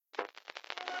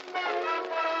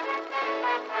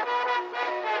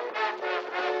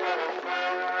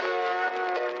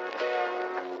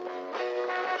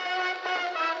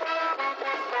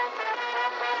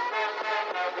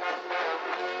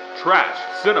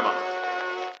Trash Cinema.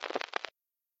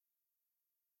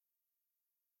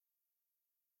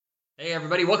 Hey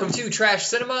everybody, welcome to Trash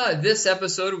Cinema. This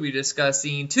episode we'll be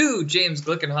discussing two James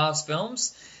Glickenhaus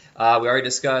films. We already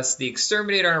discussed The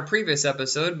Exterminator on our previous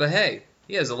episode, but hey,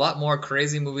 he has a lot more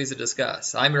crazy movies to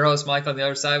discuss. I'm your host, Mike. On the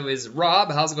other side is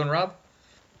Rob. How's it going, Rob?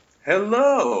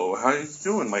 Hello, how you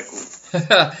doing, Michael?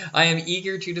 I am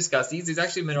eager to discuss these. These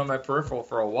actually been on my peripheral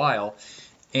for a while,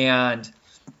 and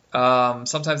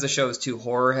sometimes the show is too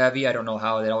horror heavy. I don't know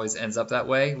how it always ends up that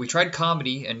way. We tried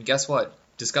comedy, and guess what?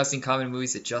 Discussing comedy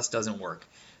movies, it just doesn't work.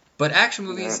 But action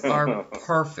movies are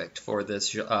perfect for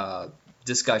this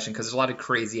discussion because there's a lot of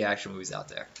crazy action movies out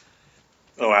there.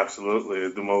 Oh, absolutely,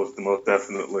 the most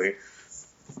definitely.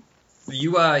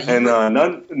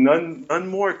 None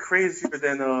more crazier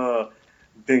than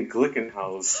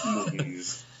Glickenhaus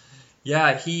movies.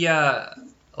 Yeah, he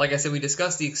like I said, we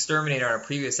discussed The Exterminator on a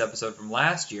previous episode from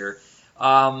last year.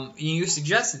 You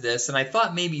suggested this, and I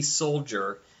thought maybe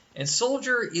Soldier. And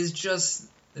Soldier is just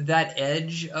that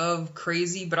edge of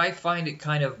crazy, but I find it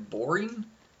kind of boring.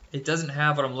 It doesn't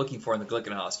have what I'm looking for in the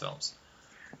Glickenhaus films.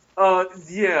 I've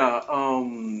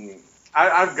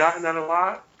gotten that a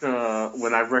lot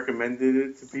when I've recommended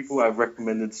it to people. I've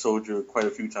recommended Soldier quite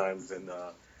a few times, and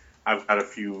I've got a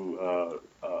few.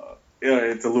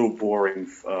 It's a little boring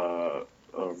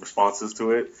responses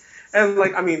to it, and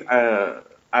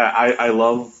I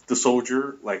love The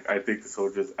Soldier. Like, I think The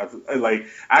Soldier is I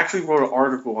actually wrote an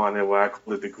article on it where I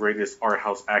called it the greatest art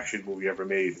house action movie ever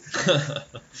made.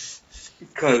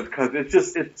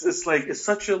 Because it's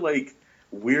such a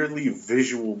weirdly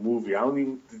visual movie. I don't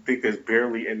even think there's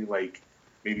barely any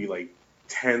maybe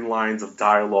 10 lines of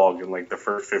dialogue in the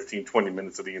first 15-20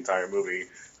 minutes of the entire movie.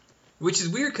 Which is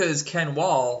weird because Ken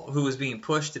Wall, who was being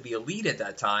pushed to be a lead at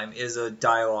that time, is a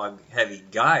dialogue heavy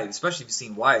guy, especially if you've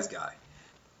seen Wise Guy.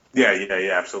 Yeah,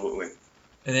 absolutely.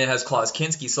 And then it has Klaus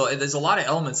Kinski, so there's a lot of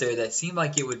elements there that seem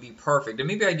like it would be perfect. And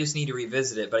maybe I just need to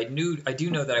revisit it, but I do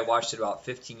know that I watched it about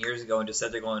 15 years ago and just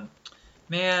sat there going,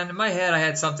 man, in my head I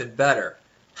had something better.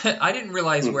 I didn't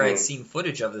realize where I'd seen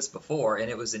footage of this before, and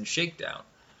it was in Shakedown.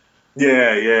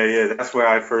 Yeah. That's where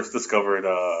I first discovered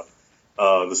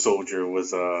The Soldier was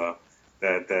that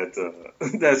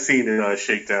scene in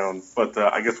Shakedown. But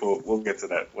I guess we'll get to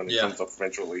that when it comes up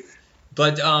eventually.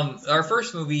 But our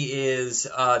first movie is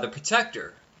The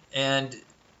Protector, and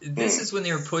this is when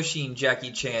they were pushing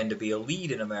Jackie Chan to be a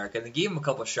lead in America, and they gave him a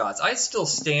couple of shots. I still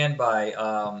stand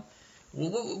by.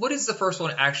 What is the first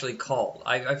one actually called?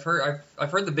 I've heard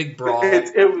The Big Brawl.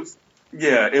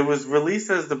 It was released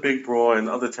as The Big Brawl in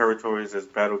other territories as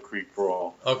Battle Creek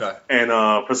Brawl. Okay. And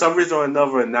for some reason or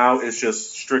another, now it's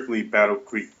just strictly Battle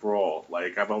Creek Brawl.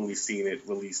 I've only seen it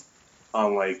released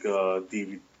on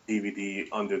DVD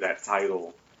under that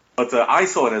title. But I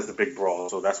saw it as The Big Brawl,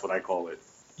 so that's what I call it.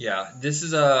 Yeah, this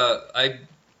is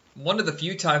one of the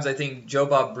few times I think Joe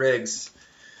Bob Briggs,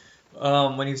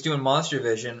 when he was doing Monster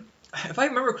Vision, if I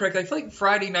remember correctly, I feel like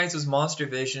Friday nights was Monster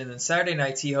Vision, and then Saturday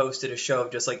nights he hosted a show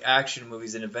of just action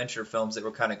movies and adventure films that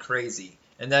were kind of crazy.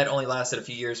 And that only lasted a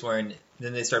few years, then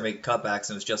they started making cutbacks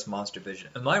and it was just Monster Vision.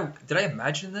 Did I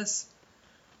imagine this?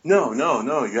 No,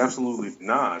 you absolutely did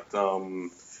not.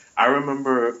 I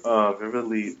remember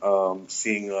vividly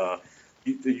seeing. Do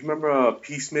you remember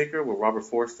Peacemaker with Robert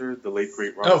Forster, the late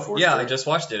great Robert Forster? Oh yeah, I just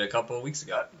watched it a couple of weeks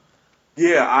ago.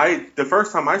 Yeah, the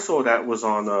first time I saw that was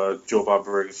on Joe Bob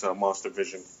Briggs' Monster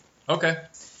Vision. Okay.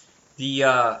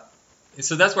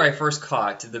 So that's where I first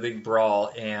caught The Big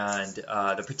Brawl and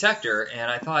The Protector,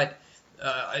 and I thought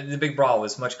The Big Brawl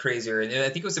was much crazier. And I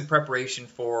think it was in preparation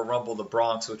for Rumble the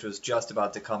Bronx, which was just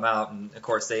about to come out, and of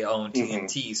course they own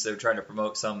TNT, so they're trying to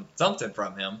promote something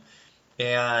from him.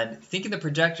 And thinking The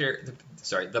Protector,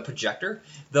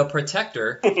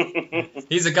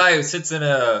 he's a guy who sits in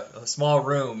a small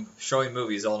room showing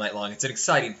movies all night long. It's an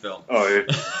exciting film. Oh,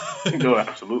 yeah. No,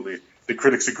 absolutely. The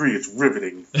critics agree, it's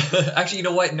riveting. Actually, you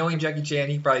know what? Knowing Jackie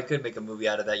Chan, he probably could make a movie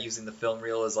out of that using the film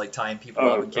reel as tying people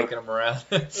up and kicking them around.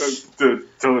 Totally.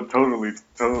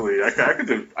 I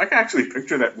can actually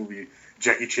picture that movie,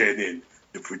 Jackie Chan in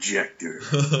The Projector.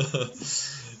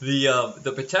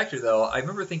 The Protector, though, I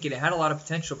remember thinking it had a lot of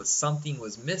potential, but something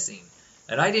was missing.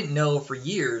 And I didn't know for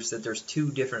years that there's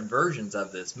two different versions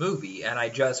of this movie, and I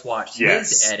just watched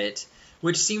his edit,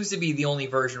 which seems to be the only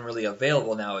version really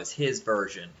available now is his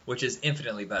version, which is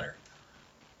infinitely better.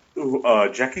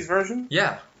 Jackie's version?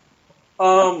 Yeah.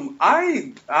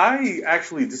 I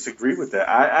actually disagree with that.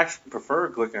 I actually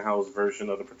prefer Glickenhaus' version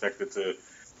of The Protector to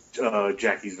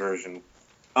Jackie's version.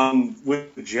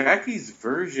 With Jackie's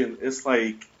version, it's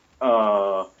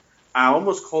I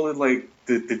almost call it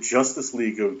the Justice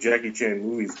League of Jackie Chan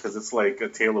movies because it's like a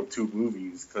tale of two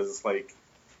movies. Because it's like,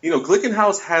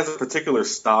 Glickenhaus has a particular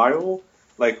style,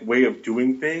 like way of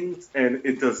doing things, and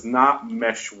it does not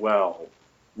mesh well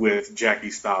with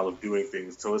Jackie's style of doing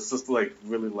things. So it's just like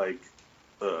really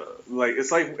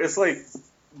it's like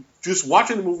just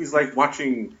watching the movies like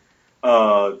watching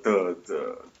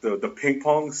the ping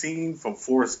pong scene from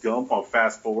Forrest Gump on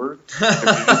Fast Forward. You're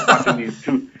just watching these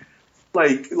two,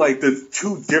 like the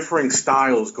two differing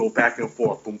styles go back and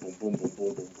forth, boom, boom, boom, boom,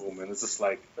 boom, boom, boom, and it's just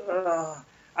like,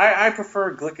 I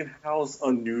prefer Glickenhaus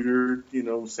unneutered,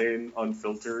 saying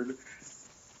unfiltered.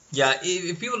 Yeah,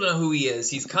 if people don't know who he is,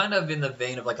 he's kind of in the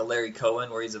vein of like a Larry Cohen,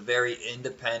 where he's a very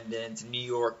independent New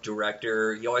York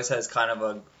director. He always has kind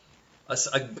of I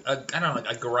don't know,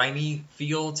 like a grimy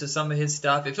feel to some of his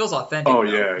stuff. It feels authentic. Oh,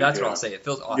 though. yeah. That's what I'll say. It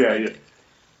feels authentic. Yeah.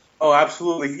 Oh,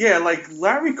 absolutely. Yeah, like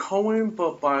Larry Cohen,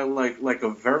 but by like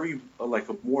a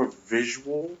more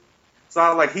visual. It's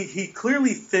not like he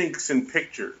clearly thinks in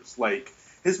pictures. Like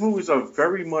his movies are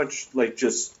very much like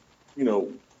just,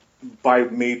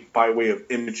 made by way of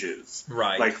images.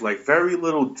 Right. Like very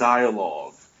little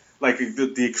dialogue. Like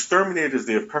the Exterminator is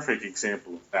the perfect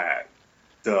example of that.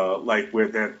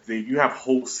 You have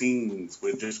whole scenes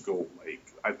where just go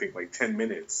I think 10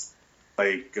 minutes,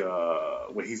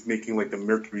 when he's making like the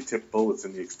mercury tipped bullets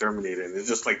in the Exterminator, and it's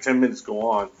just like 10 minutes go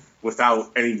on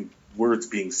without any words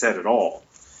being said at all.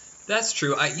 That's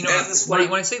true.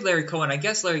 When I say Larry Cohen, I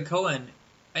guess Larry Cohen,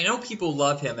 I know people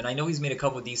love him, and I know he's made a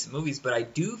couple of decent movies, but I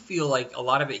do feel like a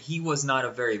lot of it, he was not a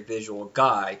very visual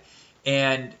guy.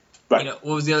 And, right. What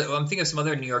was the other? I'm thinking of some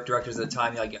other New York directors at the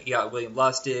time. Like, you got William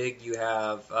Lustig, you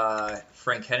have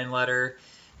Frank Henenlotter.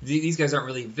 These guys aren't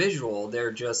really visual.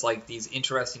 They're just like these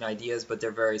interesting ideas, but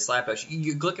they're very slapdash.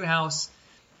 Glickenhaus,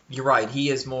 you're right. He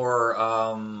is more.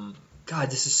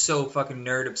 God, this is so fucking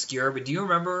nerd obscure. But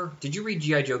did you read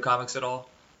G.I. Joe comics at all?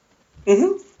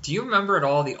 Mm-hmm. Do you remember at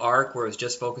all the arc where it was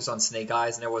just focused on Snake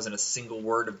Eyes and there wasn't a single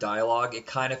word of dialogue? It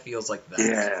kind of feels like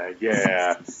that.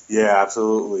 Yeah,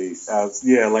 absolutely.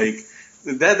 Like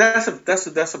that's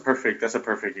a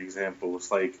perfect example.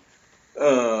 It's like,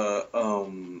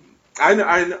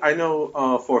 I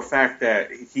know for a fact that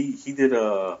he did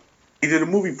a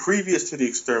movie previous to The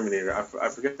Exterminator. I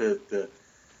forget the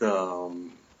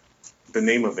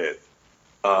name of it,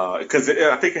 because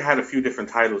I think it had a few different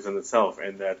titles in itself,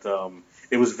 and that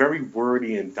it was very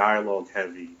wordy and dialogue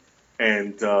heavy,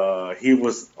 and he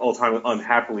was all the time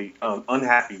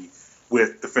unhappy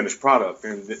with the finished product,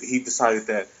 and he decided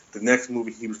that the next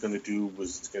movie he was going to do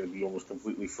was going to be almost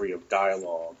completely free of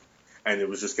dialogue, and it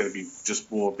was just going to be just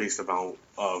more based about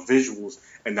visuals,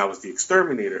 and that was The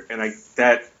Exterminator, and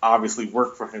that obviously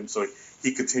worked for him, so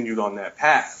he continued on that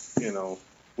path,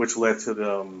 which led to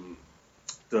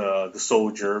the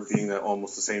Soldier being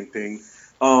almost the same thing.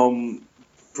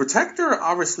 Protector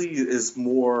obviously is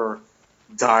more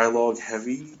dialogue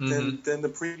heavy than the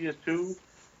previous two.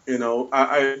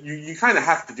 You kind of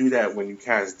have to do that when you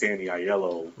cast Danny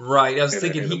Aiello. Right, I was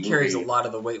thinking he carries a lot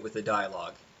of the weight with the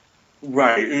dialogue.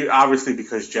 Right, obviously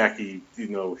because Jackie,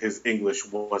 his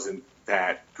English wasn't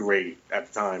that great at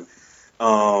the time.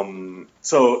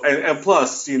 So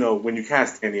plus, when you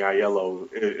cast Danny Aiello,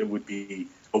 it would be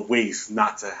a waste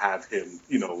not to have him,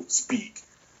 speak.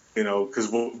 Because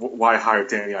why hire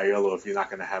Danny Aiello if you're not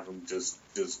going to have him just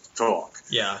talk?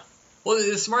 Yeah. Well,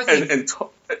 the smart thing. I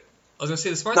was going to say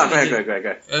the smart thing. Go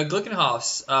ahead.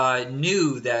 Glickenhaus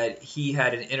knew that he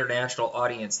had an international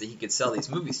audience that he could sell these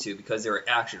movies to because they were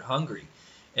action hungry.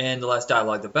 And the less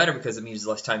dialogue, the better, because it means the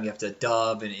less time you have to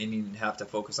dub and you have to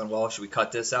focus on, well, should we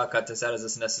cut this out? Is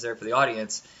this necessary for the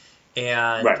audience?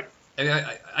 And right. I mean,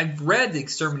 I read The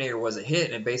Exterminator was a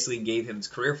hit and basically gave him his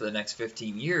career for the next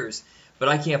 15 years, but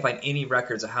I can't find any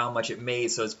records of how much it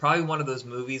made. So it's probably one of those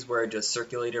movies where it just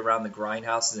circulated around the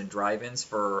grindhouses and drive-ins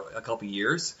for a couple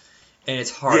years, and it's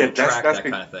hard to track that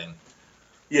kind of thing.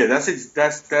 Yeah,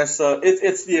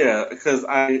 because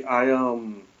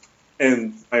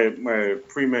in my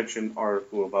pre-mentioned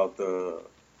article about the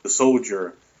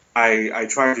Soldier, I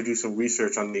tried to do some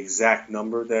research on the exact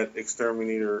number that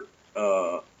Exterminator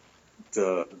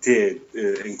did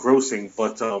in grossing,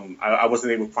 but I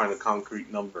wasn't able to find a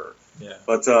concrete number. Yeah.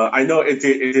 But I know it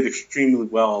did extremely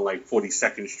well on like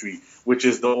 42nd Street, which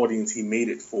is the audience he made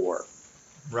it for.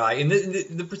 Right, and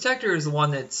the Protector is the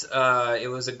one that's it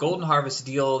was a Golden Harvest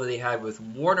deal that they had with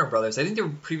Warner Brothers. I think they were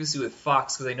previously with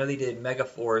Fox because I know they did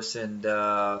Megaforce and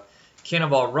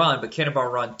Cannonball Run, but Cannonball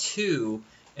Run 2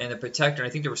 and the Protector, and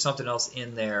I think there was something else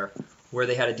in there where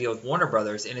they had a deal with Warner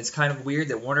Brothers, and it's kind of weird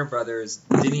that Warner Brothers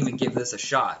didn't even give this a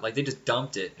shot. Like, they just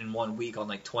dumped it in 1 week on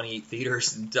like 28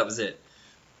 theaters, and that was it.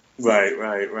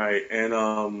 Right.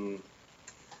 And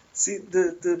see,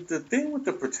 the thing with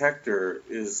the Protector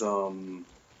is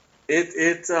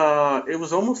it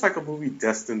was almost like a movie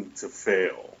destined to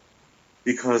fail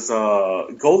because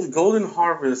Golden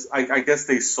Harvest, I guess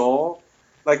they saw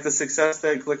like the success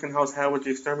that Glickenhaus had with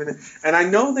the Exterminator, and I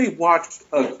know they watched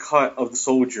a cut of the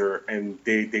Soldier and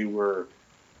they were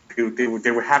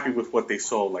happy with what they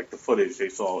saw, like the footage they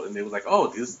saw, and they were like, oh,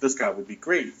 this guy would be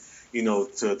great,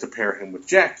 to pair him with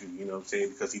Jackie, what I'm saying,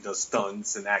 because he does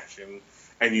stunts and action,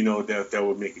 and that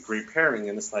would make a great pairing,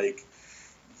 and it's like,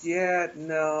 yeah,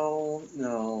 no.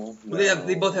 Well,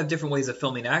 they both have different ways of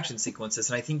filming action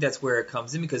sequences, and I think that's where it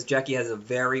comes in because Jackie has a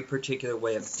very particular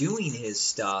way of doing his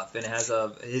stuff and has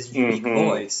his unique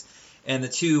voice, and the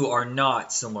two are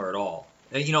not similar at all.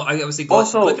 And, I would say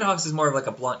Glickenhaus is more of like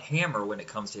a blunt hammer when it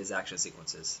comes to his action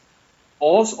sequences.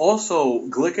 Also,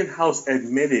 Glickenhaus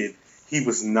admitted he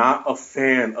was not a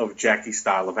fan of Jackie's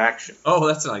style of action. Oh,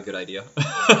 that's not a good idea.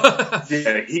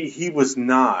 Yeah, he was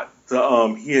not.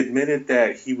 He admitted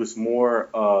that he was more.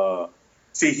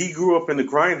 He grew up in the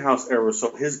Grindhouse era,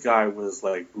 so his guy was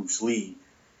like Bruce Lee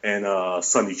and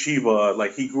Sonny Chiba.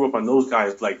 Like he grew up on those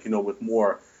guys, like with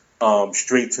more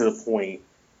straight to the point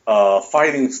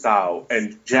fighting style.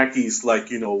 And Jackie's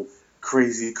like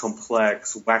crazy,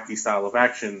 complex, wacky style of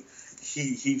action.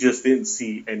 He just didn't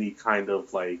see any kind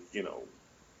of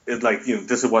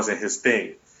this wasn't his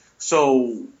thing.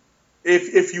 So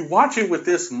if you watch it with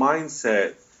this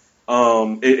mindset,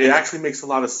 it actually makes a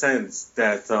lot of sense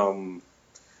that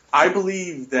I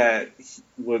believe that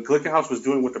what Glickenhaus was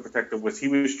doing with The Protector was he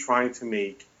was trying to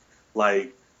make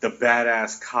like the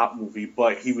badass cop movie,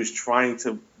 but he was trying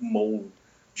to mold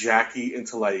Jackie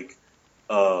into like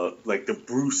the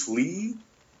Bruce Lee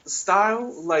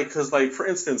style, because for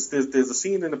instance, there's a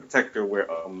scene in The Protector where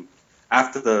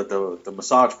after the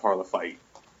massage parlor fight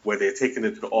where they're taken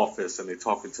into the office and they're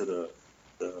talking to the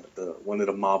one of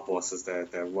the mob bosses that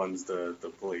runs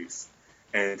the place,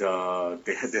 and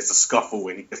there's a scuffle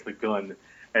and he gets the gun,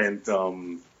 and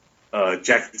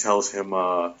Jackie tells him,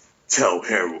 "Tell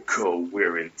Harold Cole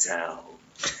we're in town.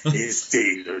 His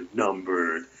days are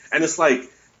numbered." And it's like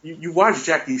you watch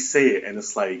Jackie say it, and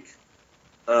it's like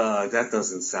that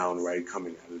doesn't sound right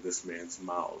coming out of this man's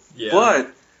mouth. Yeah.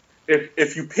 But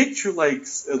if you picture like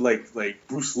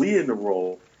Bruce Lee in the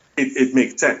role, it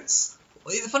makes sense.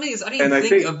 Well, the funny thing is, I didn't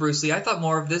think of Bruce Lee. I thought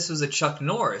more of this was a Chuck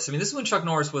Norris. I mean, this is when Chuck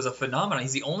Norris was a phenomenon.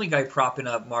 He's the only guy propping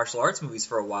up martial arts movies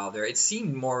for a while there. It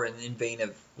seemed more in vein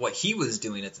of what he was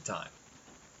doing at the time.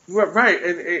 Right,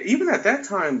 and even at that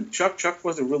time, Chuck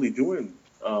wasn't really doing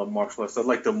martial arts. So,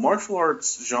 like the martial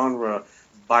arts genre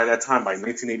by that time, by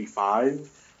 1985,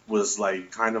 was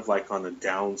like kind of like on a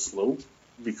down slope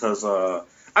because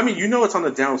it's on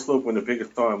a down slope when the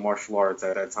biggest star in martial arts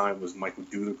at that time was Michael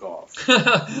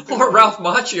Dudikoff. Or Ralph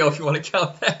Macchio, if you want to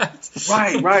count that.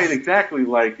 Right, exactly.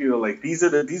 Like these are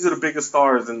the biggest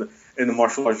stars in the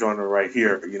martial arts genre right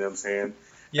here. You know what I'm saying?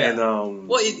 Yeah. And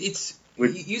it's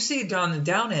you see it on the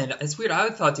down end. It's weird. I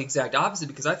thought the exact opposite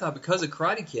because I thought because of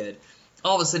Karate Kid,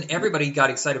 all of a sudden everybody got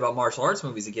excited about martial arts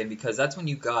movies again because that's when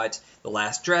you got The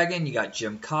Last Dragon, you got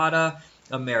Gymkata,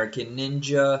 American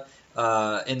Ninja,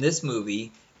 in this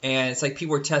movie. And it's like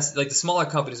people were testing, like the smaller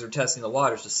companies were testing the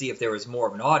waters to see if there was more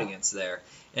of an audience there.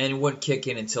 And it wouldn't kick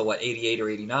in until, 88 or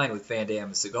 89 with Van Damme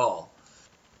and Seagal.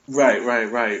 Right.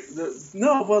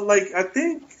 No, but I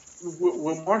think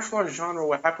with martial arts genre,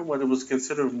 what happened was it was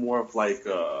considered more of like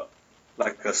a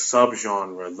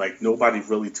subgenre, like nobody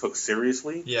really took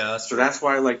seriously. Yeah, that's true. So that's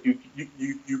why you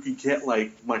could get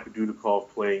like Michael Dudikoff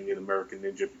playing in American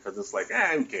Ninja because it's like,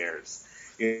 who cares?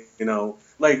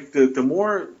 Like the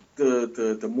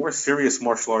more serious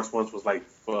martial arts ones was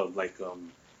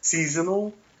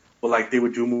seasonal, but they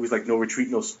would do movies like No Retreat,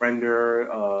 No Surrender,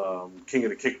 King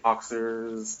of the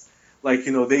Kickboxers.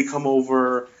 They come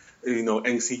over,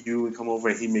 NCU would come over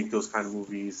and he'd make those kind of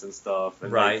movies and stuff.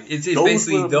 And, right. It's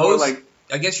basically those.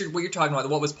 I guess what you're talking about,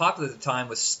 what was popular at the time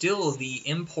was still the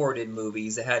imported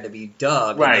movies that had to be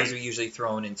dubbed, right. And those are usually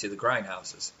thrown into the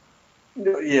grindhouses.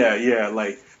 Yeah.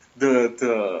 Like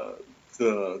the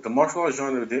martial arts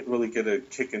genre didn't really get a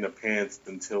kick in the pants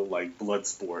until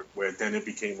Bloodsport, where then it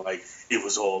became it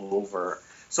was all over.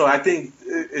 So I think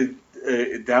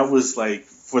that was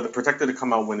for The Protector to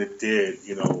come out when it did,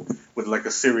 with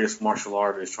a serious martial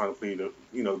artist trying to play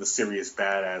the serious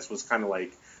badass was kind of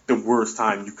the worst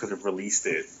time you could have released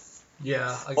it.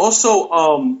 Yeah. Also,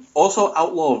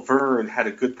 Outlaw Vern had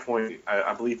a good point.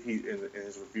 I believe he in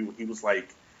his review he was like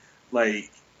the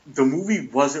movie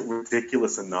wasn't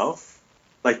ridiculous enough.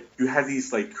 You had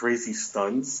these crazy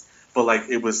stunts, but like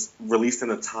it was released in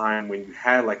a time when you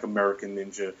had like American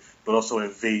Ninja, but also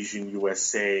Invasion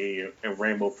USA and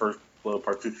Rambo First Blood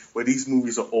Part 2, where these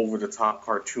movies are over the top,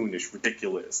 cartoonish,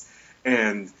 ridiculous,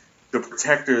 and the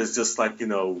Protector is just like,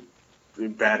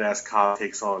 badass cop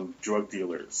takes on drug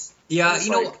dealers. Yeah, It's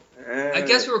like, I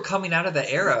guess we were coming out of the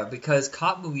era because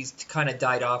cop movies kind of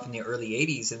died off in the early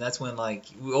 '80s, and that's when like,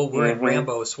 oh, we're in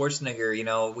Rambo,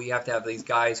 Schwarzenegger, we have to have these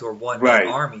guys who are one man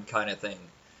army kind of thing.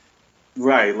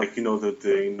 Right, like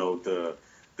the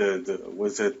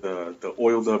was it the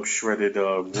oiled up shredded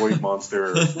Roy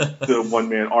Monster, the one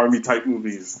man army type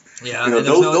movies. Yeah, and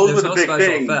those were the no big special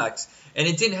thing. effects, and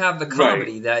it didn't have the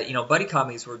comedy that buddy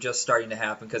comedies were just starting to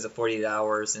happen because of 48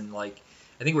 Hours, and like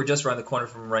I think we're just around the corner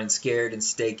from Running Scared and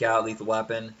Stakeout, Lethal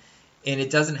Weapon, and it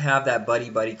doesn't have that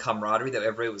buddy camaraderie that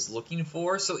everybody was looking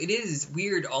for. So it is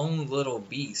weird own little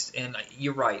beast, and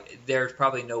you're right. There's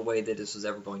probably no way that this was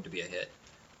ever going to be a hit.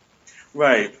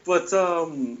 Right, but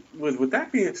with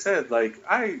that being said, like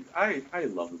I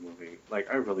love the movie,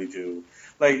 like I really do.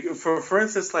 Like for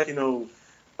instance, like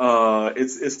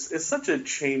it's such a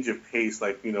change of pace,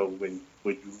 like when you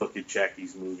look at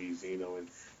Jackie's movies, and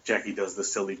Jackie does the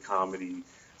silly comedy.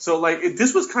 So like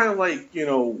this was kind of like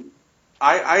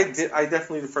I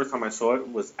definitely the first time I saw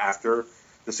it was after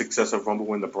the success of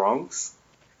Rumble in the Bronx.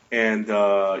 And,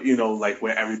 like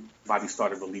where everybody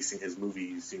started releasing his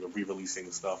movies, re-releasing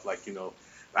stuff, like,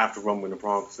 after Rumble in the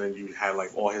Bronx, then you had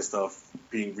like all his stuff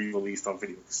being re-released on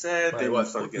video cassette. Right, then you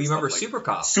remember like Super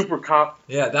Cop? Super Cop.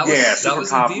 Yeah, that was Super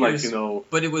Cop, in theaters, like,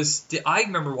 but it was, I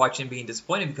remember watching being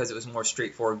disappointed because it was more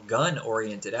straightforward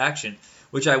gun-oriented action,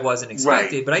 which I wasn't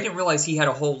expecting, right. But I didn't realize he had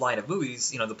a whole line of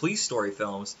movies, the police story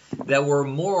films, that were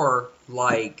more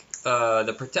like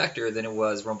The Protector than it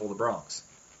was Rumble the Bronx.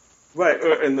 Right,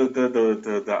 and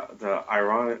the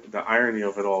irony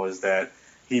of it all is that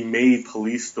he made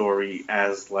Police Story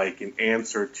as like an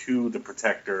answer to The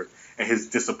Protector and his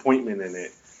disappointment in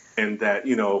it, and that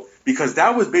because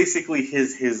that was basically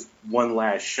his one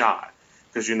last shot,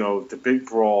 because the big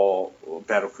brawl,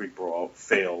 Battle Creek Brawl,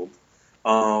 failed.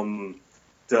 I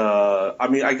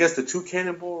guess the 2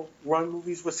 Cannonball Run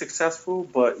movies were successful,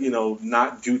 but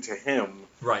not due to him.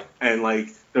 Right. And like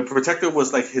The Protector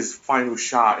was like his final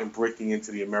shot in breaking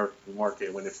into the American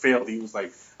market. When it failed, he was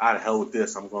like, "Ah, the hell with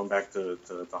this! I'm going back to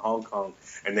Hong Kong."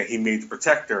 And then he made The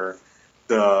Protector,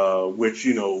 which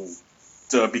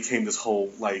became this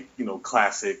whole like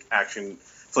classic action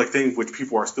thing which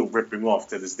people are still ripping off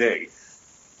to this day.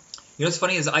 What's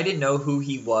funny is I didn't know who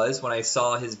he was when I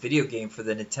saw his video game for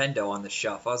the Nintendo on the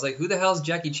shelf. I was like, who the hell's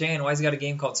Jackie Chan? Why has he got a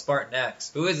game called Spartan X?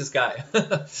 Who is this guy?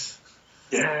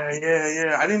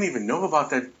 Yeah. I didn't even know about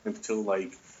that until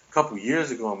like a couple years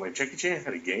ago. I'm like, Jackie Chan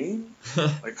had a game?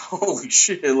 Like, holy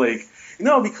shit. Like,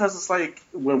 because it's like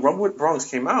when Rumble in the Bronx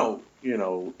came out,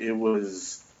 it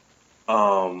was,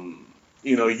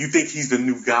 you think he's the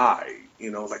new guy.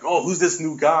 Like, oh, who's this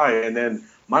new guy? And then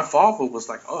my father was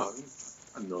like, oh,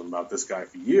 I've known about this guy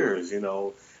for years, And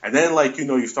then, like,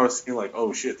 you start seeing, like,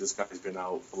 oh, shit, this guy's been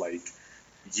out for, like,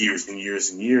 years and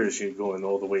years and years, going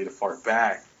all the way to far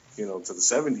back, to the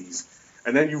 70s.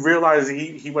 And then you realize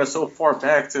he went so far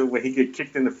back to when he get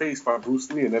kicked in the face by Bruce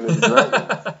Lee and then in the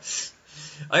Dragon.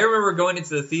 I remember going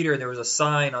into the theater and there was a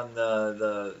sign on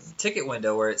the ticket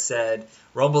window where it said,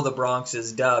 Rumble the Bronx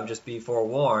is dubbed, just be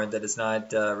forewarned that it's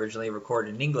not originally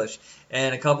recorded in English.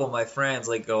 And a couple of my friends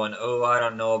like going, oh, I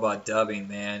don't know about dubbing,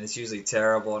 man. It's usually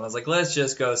terrible. And I was like, let's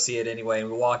just go see it anyway.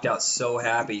 And we walked out so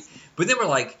happy. But then we're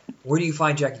like, where do you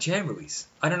find Jackie Chan movies?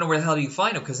 I don't know where the hell do you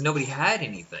find them because nobody had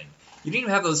anything. You didn't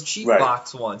even have those cheap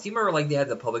box ones. You remember like they had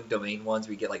the public domain ones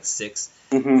where you get like 6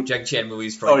 Jackie Chan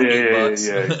movies for like $8.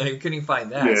 Yeah. You couldn't even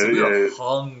find that. So we were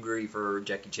hungry for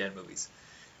Jackie Chan movies.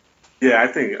 Yeah, I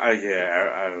think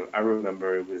I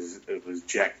remember it was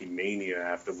Jackie Mania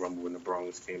after Rumble in the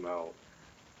Bronx came out.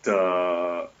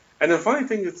 And the funny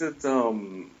thing is that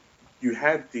you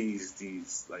had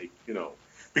these like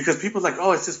because people like,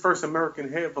 oh, it's his first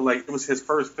American hit, but like it was his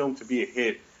first film to be a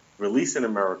hit released in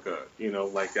America,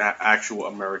 like actual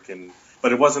American,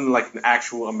 but it wasn't like an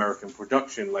actual American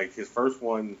production. Like his first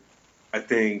one, I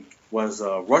think, was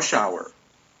Rush Hour.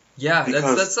 Yeah,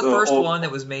 that's the first one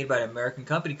that was made by an American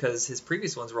company because his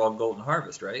previous ones were all Golden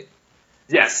Harvest, right?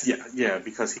 Yes, yeah,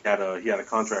 because he had a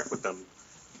contract with them.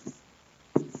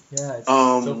 Yeah, it's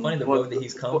so funny the road that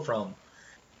he's come from.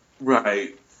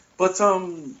 Right, but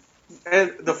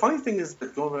and the funny thing is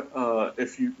that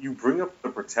if you bring up The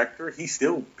Protector, he's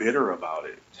still bitter about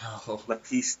it. Oh. Like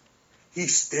he's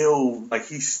still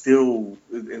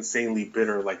insanely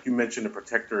bitter. Like you mentioned The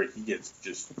Protector, he just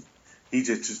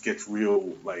gets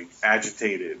real like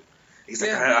agitated. He's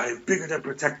like, I'm bigger than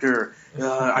Protector.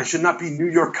 I should not be New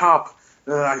York cop.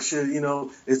 I should,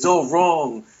 it's all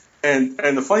wrong. And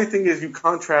the funny thing is, you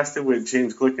contrast it with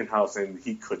James Glickenhaus, and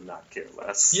he could not care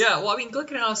less. Yeah, well, I mean,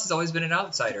 Glickenhaus has always been an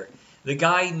outsider. The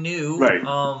guy knew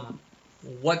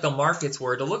what the markets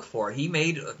were to look for. He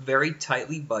made very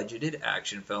tightly budgeted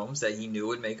action films that he knew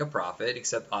would make a profit,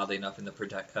 except oddly enough in the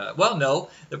Protector.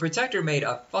 The Protector made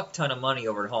a fuck ton of money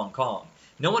over in Hong Kong.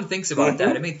 No one thinks about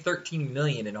that. It made $13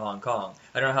 million in Hong Kong.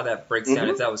 I don't know how that breaks down,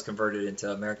 if that was converted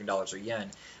into American dollars or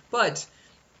yen. But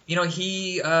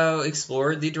he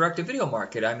explored the direct-to-video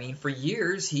market. I mean, for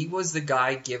years, he was the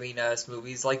guy giving us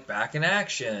movies like Back in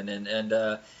Action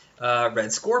and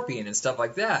Red Scorpion and stuff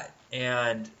like that.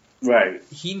 And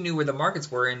he knew where the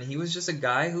markets were, and he was just a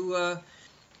guy who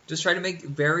just tried to make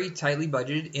very tightly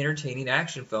budgeted, entertaining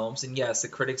action films. And yes, the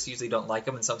critics usually don't like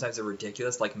them, and sometimes they're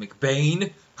ridiculous, like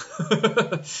McBain.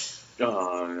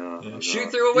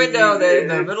 Shoot through a window in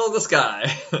the middle of the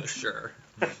sky. Sure.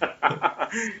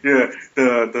 Yeah,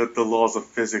 the laws of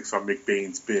physics are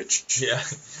McBain's bitch. Yeah,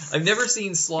 I've never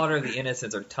seen Slaughter of the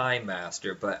Innocents or Time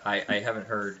Master, but I haven't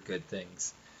heard good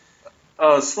things.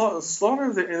 Slaughter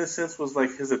of the Innocents was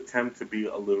like his attempt to be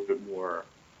a little bit more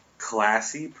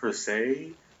classy per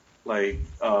se, like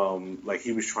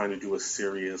he was trying to do a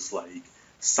serious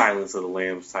Silence of the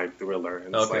Lambs type thriller,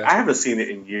 and it's I haven't seen it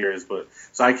in years,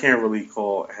 so I can't really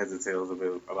call heads or tails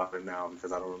about it now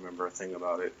because I don't remember a thing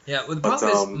about it. Yeah, well, the problem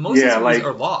is most of his movies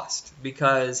are lost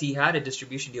because he had a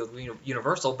distribution deal with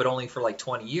Universal, but only for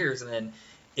 20 years, and then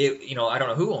I don't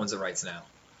know who owns the rights now.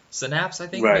 Synapse, I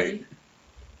think, maybe.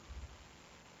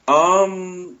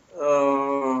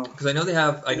 Because I know they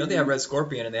have Red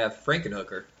Scorpion and they have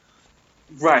Frankenhooker.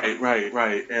 Right,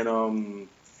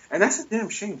 and that's a damn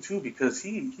shame too, because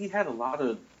he had a lot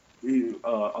of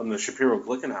on the Shapiro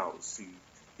Glickenhaus.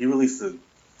 He released a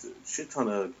shit ton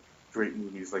of great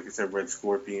movies, like I said, Red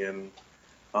Scorpion.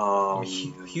 I'm a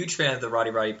huge fan of the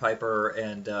Roddy Piper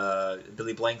and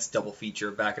Billy Blank's double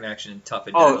feature, Back in Action and Tough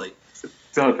and Deadly.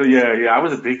 Yeah, I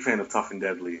was a big fan of Tough and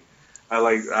Deadly. I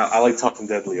like Tough and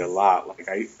Deadly a lot.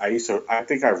 I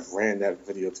think I ran that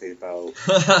videotape out,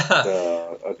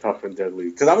 the Tough and Deadly,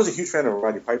 because I was a huge fan of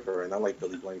Roddy Piper and I like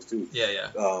Billy Blanks too. Yeah.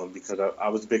 Because I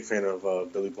was a big fan of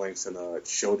Billy Blanks in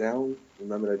Showdown.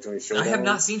 Remember that joint Showdown? I have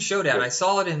not seen Showdown. Yeah. I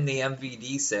saw it in the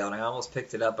MVD sale and I almost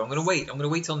picked it up. But I'm gonna wait. I'm gonna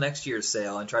wait till next year's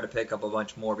sale and try to pick up a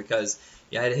bunch more because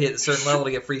I had to hit a certain level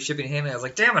to get free shipping and handling. I was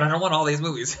like, damn it, I don't want all these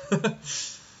movies.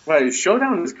 Right.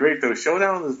 Showdown is great though.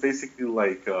 Showdown is basically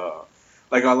like a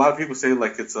lot of people say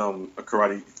it's a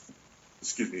Karate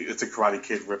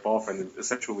Kid ripoff, and it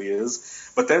essentially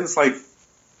is. But then it's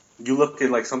you look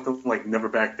at something like Never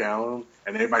Back Down,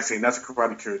 and everybody's saying that's a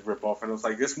Karate Kid ripoff, and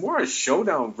it's more a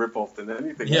Showdown ripoff than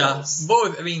anything else. Yeah,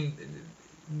 both. I mean,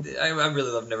 I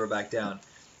really love Never Back Down.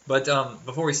 But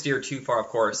before we steer too far, of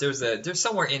course, there's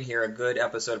somewhere in here a good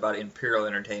episode about Imperial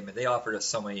Entertainment. They offered us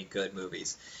so many good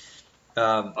movies.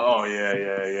 Yeah.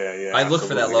 I look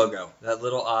for that logo, that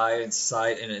little eye and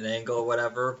side and an angle or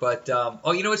whatever. But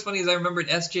you know what's funny is I remember in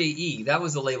SJE, that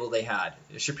was the label they had,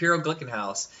 Shapiro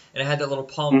Glickenhaus, and it had that little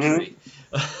palm tree.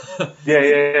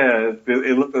 Yeah.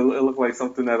 It looked like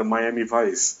something out of Miami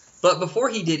Vice. But before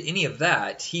he did any of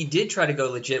that, he did try to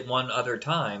go legit one other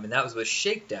time, and that was with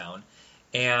Shakedown.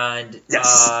 And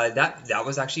that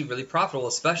was actually really profitable,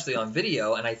 especially on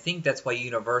video. And I think that's why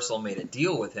Universal made a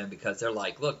deal with him, because they're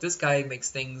like, look, this guy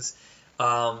makes things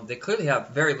they clearly have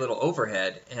very little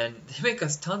overhead, and they make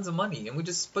us tons of money, and we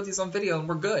just put these on video and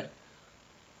we're good.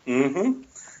 Mm-hmm.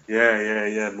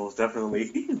 Yeah, most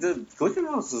definitely.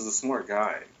 Glickenhaus is a smart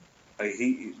guy.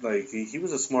 He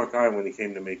was a smart guy when he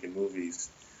came to making movies.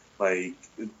 And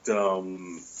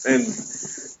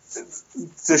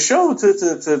to try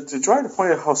to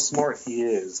point out how smart he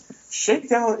is,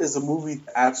 Shakedown is a movie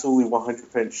that absolutely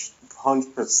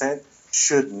 100%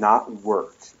 should not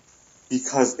work,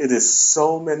 because it is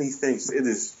so many things. It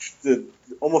is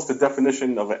almost the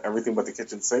definition of everything but the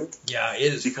kitchen sink. Yeah,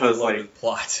 it is because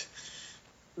plot.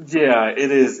 Yeah, it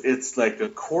is. It's like a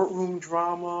courtroom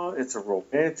drama. It's a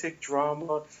romantic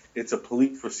drama. It's a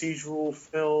police procedural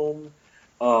film.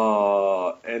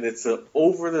 And it's an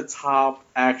over-the-top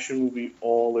action movie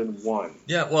all in one.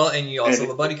 Yeah, well, and you also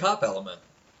have a buddy cop element.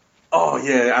 Oh,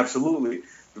 yeah, absolutely.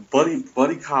 The buddy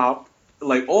cop,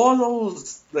 all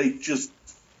those, just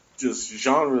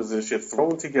genres and shit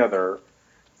thrown together,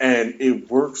 and it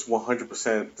works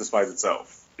 100% despite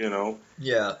itself,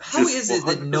 Yeah. How is it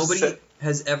that nobody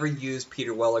has ever used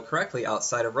Peter Weller correctly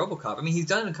outside of RoboCop? I mean, he's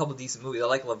done a couple decent movies. I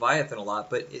like Leviathan a lot,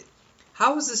 but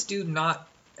how is this dude not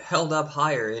held up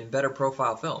higher in better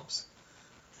profile films?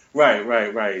 Right.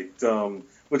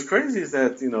 what's crazy is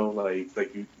that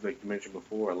like you mentioned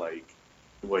before, like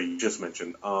what you just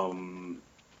mentioned,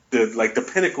 the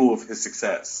pinnacle of his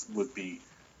success would be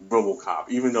RoboCop,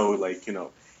 even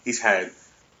though he's had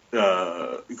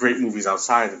great movies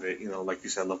outside of it, like you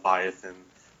said, Leviathan,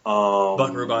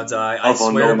 Buckaroo Banzai. I of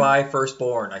swear Unknown. by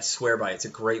Firstborn. I swear by it. It's a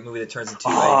great movie that turns into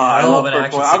a I hell of love an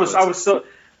action Firstborn. sequence.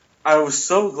 I was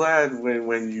so glad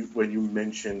when you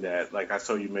mentioned that. Like I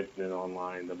saw you mention it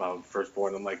online about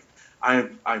Firstborn. I'm like,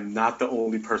 I'm not the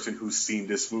only person who's seen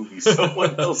this movie.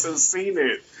 Someone else has seen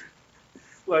it.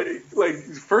 Like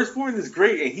Firstborn is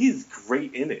great, and he's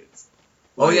great in it.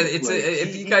 Oh yeah,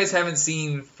 if you guys haven't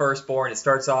seen Firstborn, it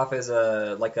starts off as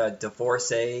a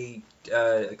divorcee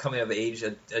coming of age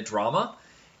a drama,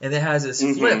 and it has this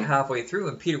flip halfway through,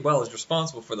 and Peter Weller is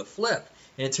responsible for the flip,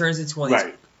 and it turns into one of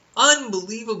these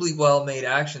unbelievably well made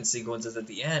action sequences at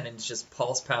the end, and it's just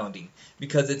pulse pounding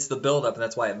because it's the build up, and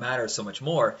that's why it matters so much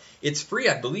more. It's free,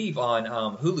 I believe, on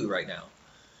Hulu right now.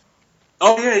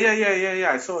 Oh yeah.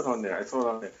 I saw it on there.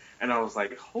 And I was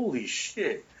like, holy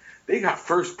shit. They got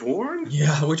Firstborn?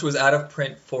 Yeah, which was out of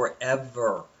print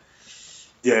forever.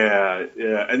 Yeah.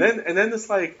 And then it's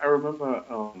like I remember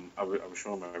I was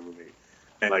showing my roommate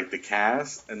and like the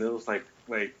cast, and it was like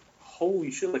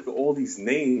holy shit, like all these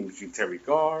names, Terry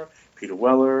Garr, Peter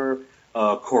Weller,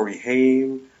 Corey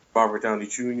Haim, Robert Downey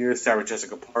Jr., Sarah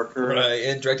Jessica Parker. Right,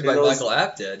 and directed by Michael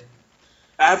Apted.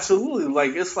 Absolutely,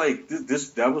 like it's like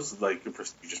that was like a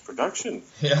prestigious production.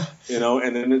 Yeah,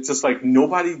 and then it's just like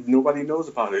nobody knows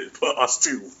about it but us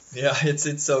two. Yeah,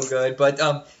 it's so good. But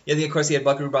then of course he had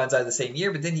Buckaroo Banzai the same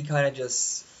year, but then he kind of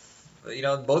just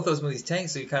both those movies tanked,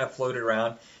 so he kind of floated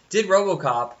around. Did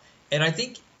RoboCop, and I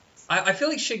think I feel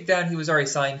like Shakedown he was already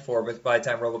signed for, but by the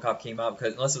time RoboCop came out,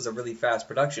 because unless it was a really fast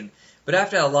production. But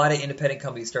after a lot of independent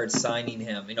companies started signing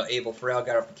him, Abel Ferrell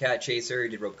got off the Cat Chaser, he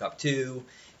did RoboCop 2.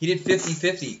 He did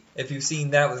 50-50. If you've seen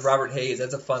that with Robert Hayes,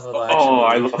 that's a fun little action movie.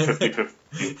 I love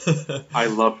 50-50. I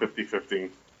love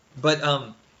 50-50.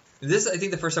 But this, I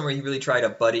think, the first time where he really tried a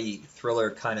buddy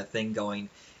thriller kind of thing going.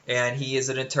 And he is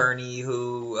an attorney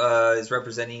who is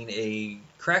representing a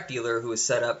crack dealer who is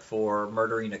set up for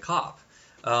murdering a cop.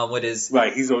 Right?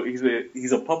 He's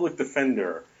a public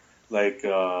defender, like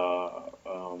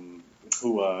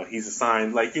who he's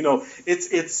assigned. Like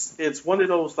it's one of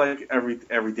those like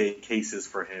everyday cases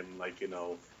for him. Like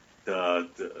the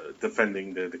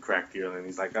defending the crack dealer, and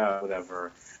he's like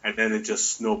whatever, and then it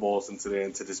just snowballs into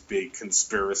this big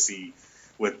conspiracy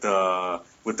with the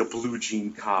Blue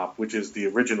Jean Cop, which is the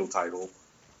original title.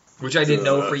 Which I didn't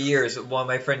know for years. Well,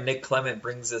 my friend Nick Clement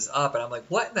brings this up, and I'm like,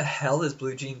 what in the hell is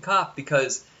Blue Jean Cop?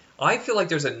 Because I feel like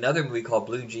there's another movie called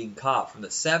Blue Jean Cop from the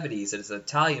 70s, and it's an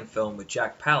Italian film with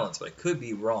Jack Palance, but I could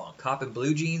be wrong. Cop in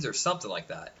Blue Jeans or something like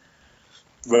that.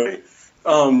 Right.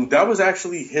 That was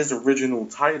actually his original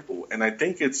title, and I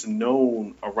think it's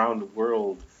known around the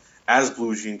world as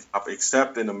Blue Jean Cop,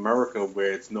 except in America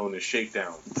where it's known as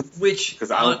Shakedown. Which,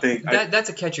 because I don't think that's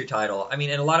a catchier title. I mean,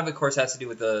 and a lot of it, of course, has to do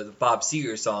with the Bob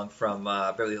Seger song from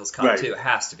Beverly Hills Cop 2. It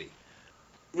has to be.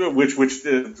 Which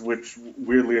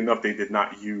weirdly enough they did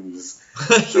not use.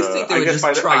 You think they would just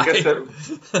try?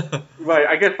 Right.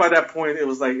 I guess by that point it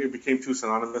was like it became too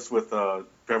synonymous with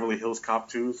Beverly Hills Cop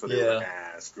 2, so they were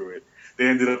like, screw it. They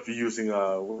ended up using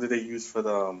what did they use for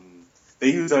the?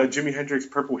 They used Jimi Hendrix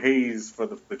Purple Haze for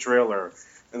the trailer,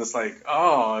 and it's like,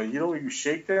 oh, you don't use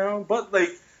Shakedown, but like.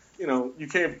 You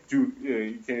can't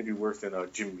do worse than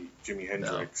Jimi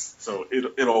Hendrix. So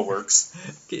it all works.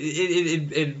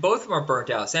 Both of them are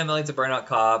burnt out. Sam Elliott's a burnout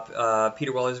cop.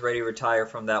 Peter Weller's ready to retire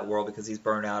from that world because he's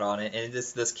burnt out on it. And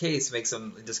this case makes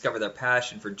them discover their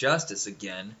passion for justice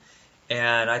again.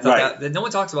 And I thought that no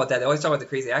one talks about that. They always talk about the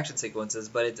crazy action sequences,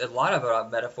 but it's a lot of a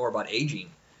metaphor about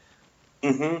aging.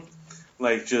 Mm-hmm.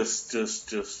 Like just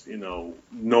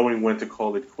knowing when to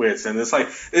call it quits, and it's like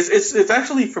it's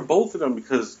actually for both of them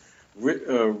because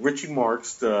Richie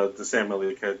Marx, the Sam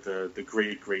Elliott kid, the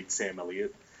great Sam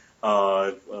Elliott,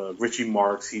 Richie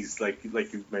Marx, he's like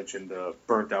you mentioned, a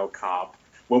burnt out cop.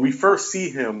 When we first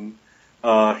see him,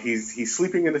 he's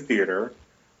sleeping in the theater,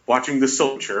 watching The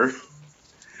Soldier,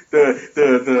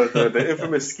 the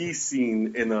infamous ski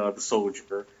scene in The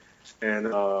Soldier, and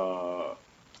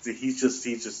he's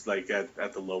just like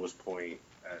at the lowest point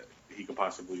he could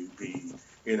possibly be,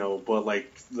 but like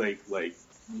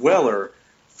Weller,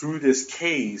 through this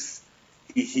case,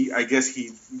 he I guess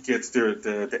he gets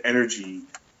the energy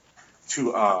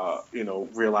to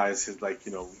realize his what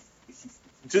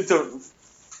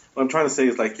I'm trying to say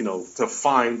is to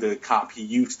find the cop he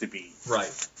used to be.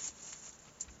 Right.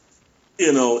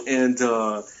 And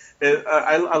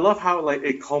I love how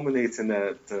it culminates in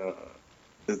that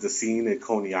the scene at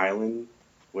Coney Island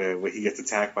where he gets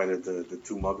attacked by the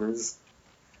two muggers.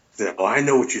 Oh, I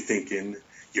know what you're thinking.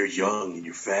 You're young and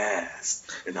you're fast,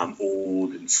 and I'm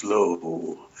old and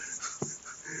slow.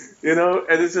 And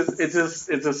it's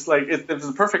just like it's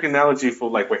a perfect analogy for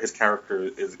like where his character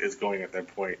is going at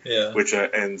that point. Yeah. Which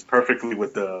ends perfectly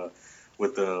with the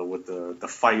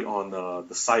fight on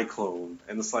the cyclone,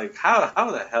 and it's like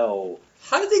how the hell.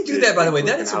 How did they do that, by the way?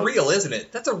 That is real, isn't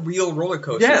it? That's a real roller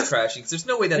coaster crashing. There's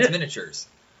no way that's miniatures.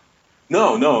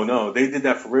 No. They did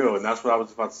that for real, and that's what I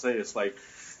was about to say. It's like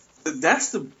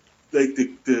that's the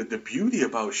beauty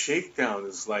about Shakedown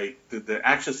is like the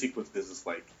action sequences is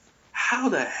like how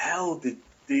the hell did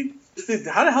they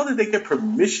get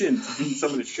permission to do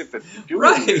some of the shit that they're doing?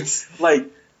 Right. Like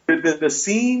the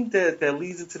scene that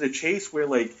leads into the chase where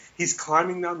like he's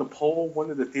climbing down the pole of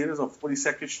one of the theaters on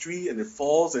 42nd Street and it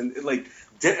falls and and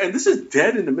this is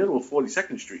dead in the middle of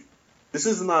 42nd Street. This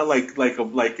is not like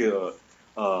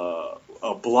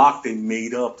a block they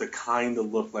made up to kind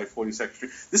of look like 42nd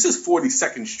Street. This is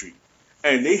 42nd Street,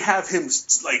 and they have him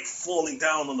like falling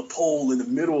down on the pole in the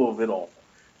middle of it all,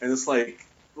 and it's like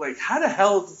how the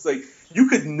hell? It's like you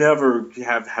could never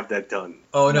have that done.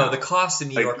 Oh no, the costs in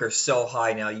New York are so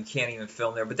high now you can't even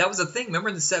film there. But that was the thing. Remember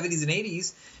in the 70s and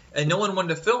 80s, and no one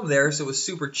wanted to film there, so it was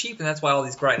super cheap, and that's why all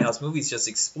these grindhouse movies just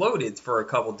exploded for a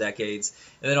couple decades.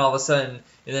 And then all of a sudden,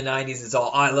 in the 90s, it's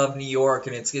all I love New York,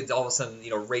 and it's all of a sudden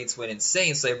rates went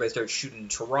insane, so everybody started shooting in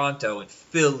Toronto and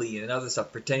Philly and other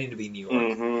stuff, pretending to be New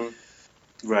York.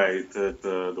 Mm-hmm. Right.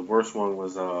 The worst one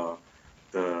was the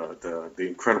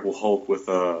Incredible Hulk with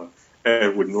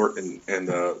Edward Norton, and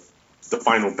the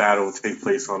final battle take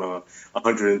place on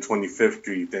 125th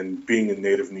Street, and being a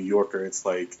native New Yorker, it's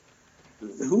like.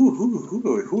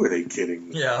 Who are they kidding?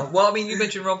 Yeah, well, I mean, you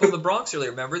mentioned Rumble in the Bronx earlier.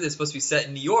 Remember, they're supposed to be set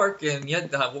in New York, and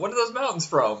yet, what are those mountains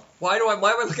from? Why am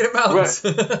I looking at mountains?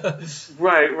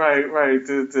 Right.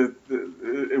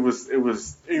 It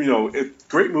was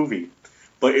great movie,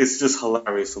 but it's just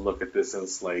hilarious to look at this, and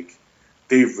it's like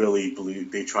they really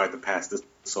believe they tried to pass this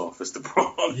off as the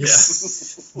Bronx.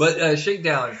 Yeah, but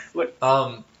Shakedown.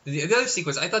 The other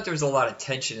sequence, I thought there was a lot of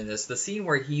tension in this. The scene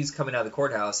where he's coming out of the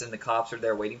courthouse and the cops are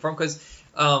there waiting for him, because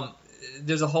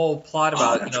there's a whole plot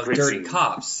about dirty scene.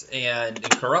 Cops and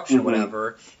corruption or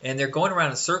whatever, and they're going around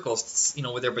in circles,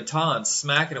 with their batons,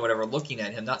 smacking or whatever, looking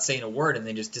at him, not saying a word, and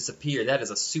they just disappear. That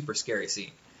is a super scary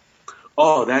scene.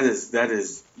 Oh, that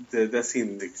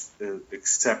scene is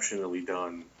exceptionally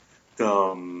done.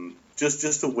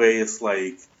 Just the way it's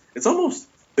like it's almost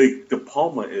like De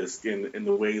Palma is in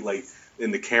the way like.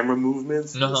 In the camera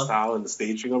movements, the style, and the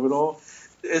staging of it all,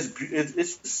 it's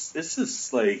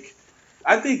just like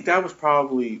I think that was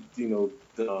probably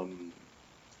I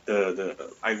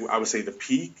would say the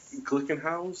peak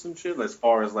Glickenhaus and shit as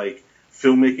far as like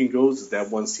filmmaking goes is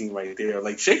that one scene right there.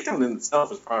 Like Shakedown in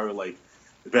itself is probably like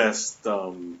the best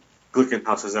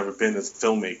Glickenhaus has ever been as a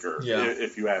filmmaker. Yeah.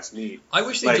 If you ask me, I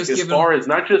wish they just as far as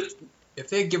not just. If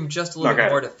they give him just a little bit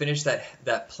more to finish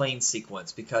that plane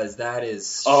sequence, because that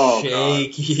is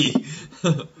shaky.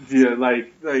 Yeah,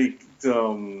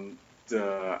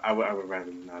 I would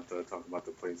rather not talk about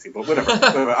the plane scene, but whatever.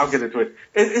 I'll get into it.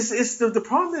 It's the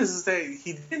problem is that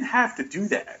he didn't have to do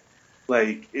that.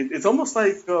 Like it's almost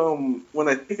like when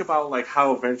I think about like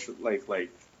how eventually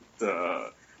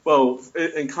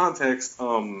in context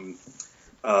for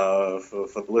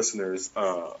the listeners,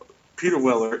 Peter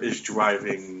Weller is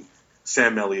driving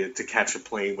Sam Elliott to catch a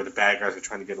plane where the bad guys are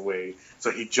trying to get away. So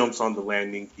he jumps on the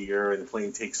landing gear and the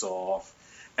plane takes off.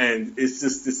 And it's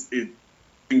just this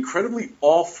incredibly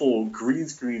awful green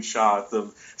screen shot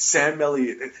of Sam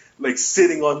Elliott like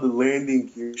sitting on the landing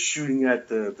gear shooting at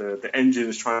the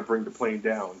engines trying to bring the plane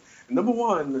down. And number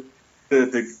one,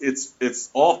 it's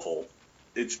awful.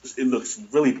 It looks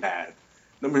really bad.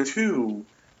 Number two,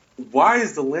 why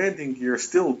is the landing gear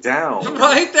still down?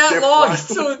 Right, that long? It's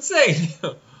so insane.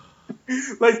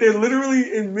 Like they're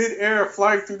literally in midair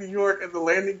flying through New York, and the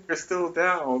landing gear is still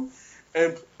down.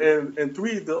 And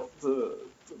three,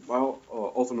 my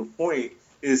ultimate point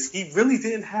is he really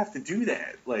didn't have to do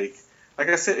that. Like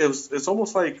I said, it's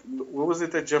almost like what was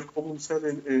it that Jeff Goldblum said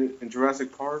in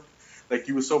Jurassic Park? Like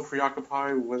you were so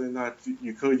preoccupied with whether or not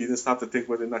you didn't stop to think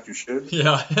whether or not you should.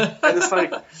 Yeah. And it's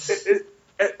like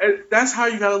that's how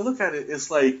you got to look at it.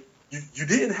 It's like. You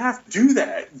didn't have to do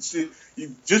that.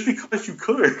 Just because you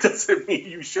could doesn't mean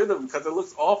you should have, because it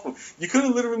looks awful. You could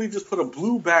have literally just put a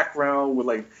blue background with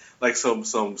like some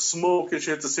smoke and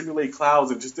shit to simulate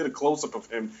clouds and just did a close-up of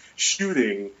him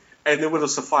shooting, and it would have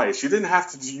sufficed. You didn't have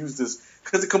to just use this,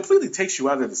 because it completely takes you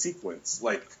out of the sequence.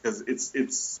 Like, because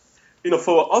it's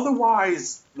for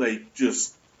otherwise, like,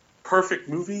 just perfect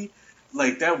movie,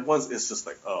 like, that it's just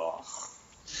like, oh.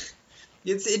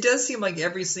 It does seem like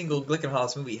every single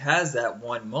Glickenhaus movie has that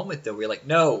one moment though where you're like,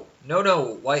 no,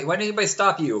 why didn't anybody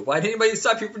stop you? Why didn't anybody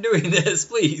stop you from doing this,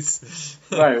 please?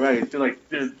 Right. They're like,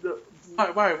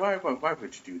 why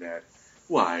would you do that?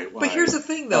 Why? But here's the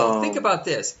thing though, think about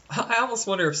this. I almost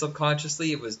wonder if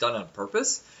subconsciously it was done on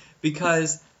purpose,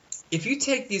 because if you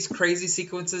take these crazy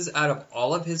sequences out of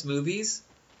all of his movies,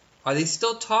 are they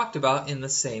still talked about in the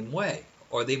same way,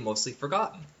 or are they mostly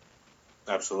forgotten?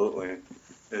 Absolutely.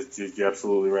 You're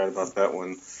absolutely right about that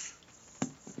one.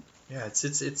 Yeah, it's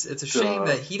a shame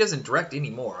that he doesn't direct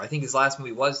anymore. I think his last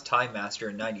movie was Time Master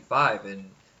in '95, and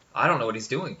I don't know what he's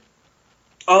doing.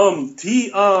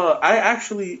 I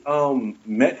actually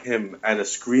met him at a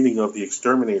screening of The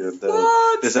Exterminator.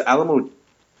 What? There's an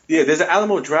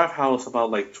Alamo Draft House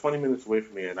about like 20 minutes away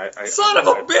from me, and Son of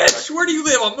a bitch! Where do you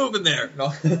live? I'm moving there.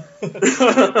 No.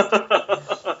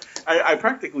 I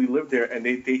practically lived there, and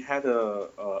they had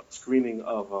a screening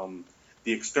of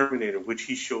The Exterminator, which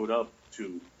he showed up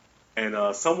to, and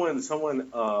a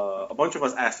bunch of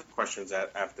us asked him questions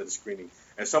after the screening,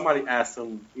 and somebody asked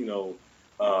him,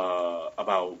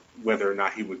 about whether or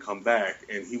not he would come back,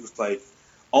 and he was like,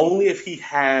 only if he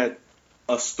had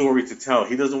a story to tell.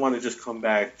 He doesn't want to just come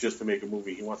back just to make a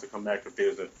movie. He wants to come back if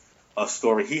there's a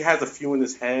story. He has a few in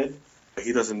his head, but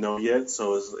he doesn't know yet,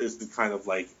 so it's the kind of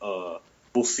like,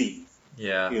 we'll see.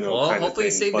 Yeah. Well, hopefully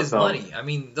he saved his money. I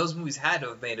mean, those movies had to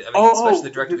have made it. I mean, especially the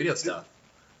direct-to-video stuff.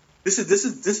 This is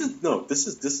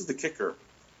the kicker.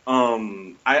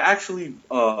 I actually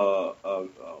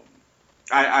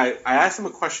I asked him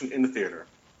a question in the theater.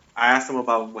 I asked him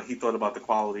about what he thought about the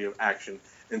quality of action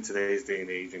in today's day and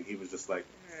age, and he was just like,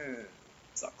 it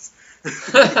sucks.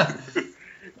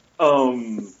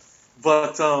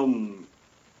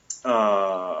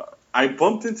 I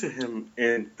bumped into him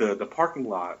in the parking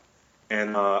lot,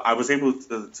 and I was able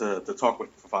to talk with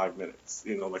him for 5 minutes,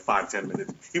 like 5-10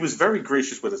 minutes. He was very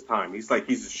gracious with his time. He's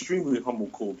extremely humble,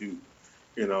 cool dude.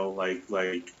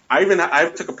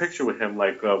 I took a picture with him.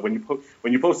 Like when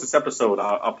you post this episode,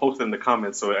 I'll post it in the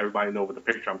comments so everybody knows what the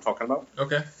picture I'm talking about.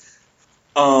 Okay.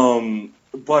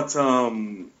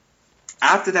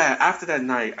 After that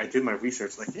night, I did my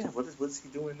research. Like, yeah, what is he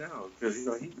doing now? Because he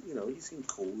seemed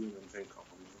cool. You know what I'm saying?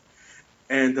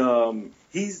 And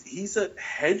he's a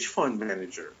hedge fund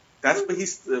manager. That's what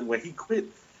when he quit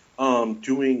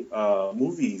doing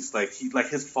movies. Like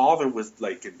his father was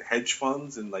like in hedge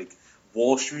funds and like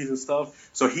Wall Street and stuff.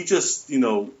 So he just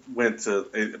went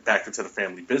back into the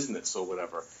family business or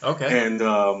whatever. Okay. And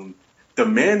the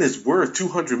man is worth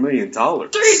 $200 million.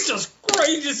 Jesus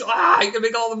Christ! He can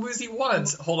make all the movies he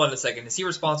wants. Hold on a second. Is he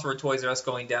responsible for Toys R Us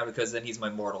going down? Because then he's my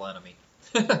mortal enemy.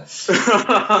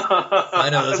 I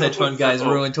know those hedge fund guys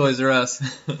ruined Toys R Us.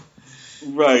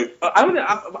 Right.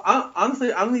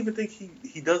 Honestly, I don't even think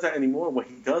he does that anymore. What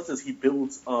he does is he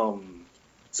builds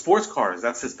sports cars.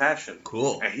 That's his passion.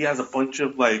 Cool. And he has a bunch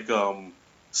of like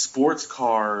sports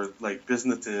car like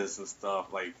businesses and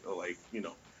stuff, like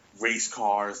race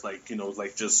cars, like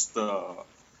just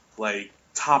like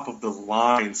top of the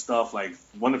line stuff. Like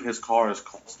one of his cars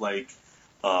costs like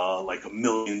 $1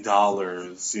 million,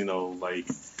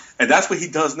 and that's what he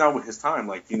does now with his time.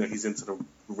 Like, he's into the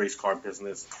race car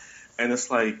business, and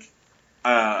it's like,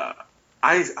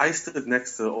 I stood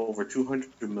next to over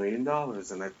 $200 million,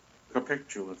 and I took a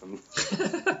picture with him.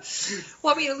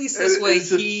 Well, I mean, at least this way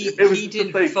he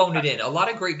didn't phone it in. A lot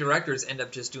of great directors end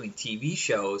up just doing TV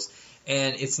shows,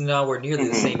 and it's nowhere nearly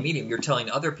the same medium. You're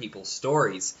telling other people's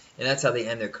stories, and that's how they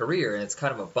end their career, and it's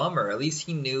kind of a bummer. At least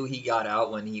he knew he got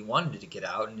out when he wanted to get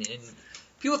out, and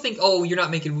people think, oh, you're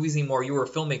not making movies anymore, you were a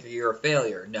filmmaker, you're a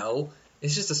failure. No,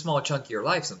 it's just a small chunk of your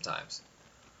life sometimes.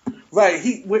 Right.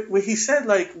 He said,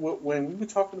 like, when we were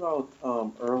talking about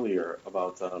earlier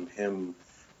about him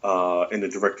in the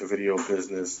direct-to-video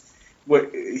business,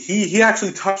 he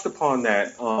actually touched upon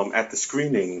that at the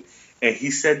screening, and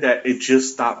he said that it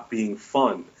just stopped being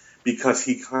fun because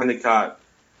he kind of got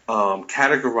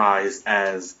categorized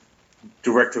as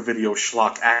direct-to-video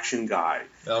schlock action guy.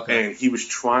 Okay. And he was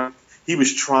trying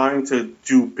to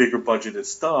do bigger budgeted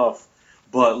stuff,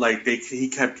 but like he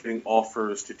kept getting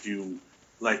offers to do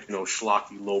like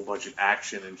schlocky low budget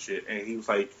action and shit, and he was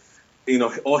like,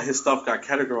 all his stuff got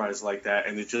categorized like that,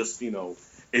 and it just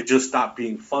it just stopped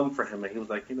being fun for him, and he was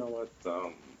like, you know what,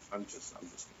 I'm just gonna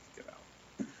get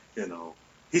out.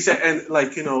 He said, and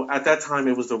like at that time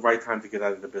it was the right time to get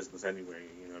out of the business anyway.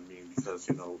 You know what I mean? Because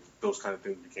those kind of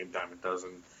things became dime a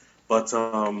dozen. But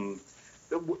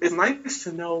it's nice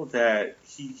to know that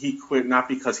he quit not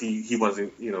because he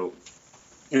wasn't it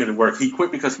didn't work. He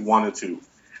quit because he wanted to,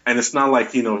 and it's not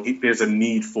like there's a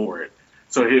need for it.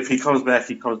 So if he comes back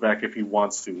if he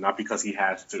wants to, not because he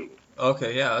has to.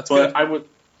 Okay, yeah, that's But good.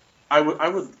 I would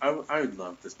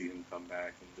love to see him come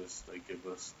back and just like give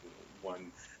us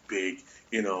one big,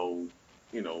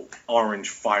 orange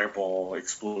fireball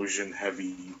explosion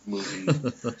heavy movie.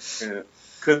 Because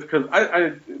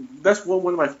I that's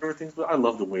one of my favorite things. But I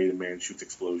love the way the man shoots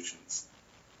explosions.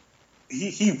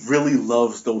 He really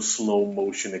loves those slow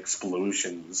motion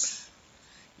explosions.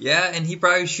 Yeah, and he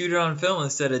probably shoot it on film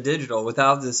instead of digital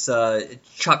without this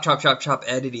chop, chop, chop, chop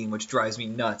editing, which drives me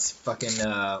nuts. Fucking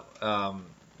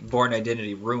Born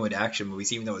Identity ruined action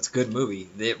movies, even though it's a good movie.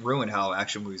 It ruined how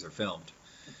action movies are filmed.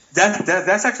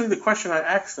 That's actually the question I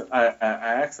asked. I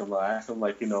asked him. I asked him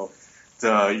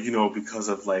because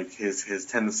of like his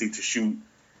tendency to shoot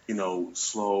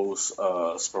slow,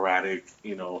 sporadic,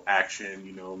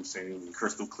 action, what I'm saying,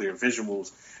 crystal clear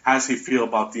visuals. How does he feel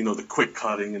about, the quick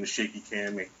cutting and the shaky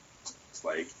cam? It's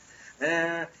like,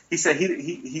 he said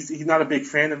he's not a big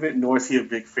fan of it, nor is he a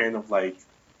big fan of, like,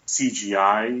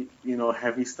 CGI,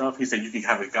 heavy stuff. He said you can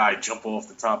have a guy jump off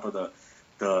the top of the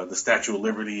Statue of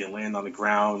Liberty and land on the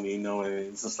ground, and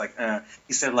it's just like,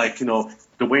 He said, like, the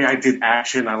way I did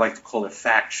action, I like to call it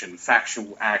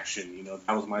factual action,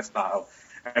 that was my style.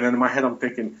 And then in my head, I'm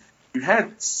thinking, you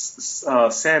had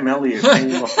Sam Elliott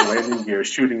hanging off the landing gear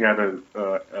shooting at an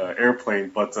airplane,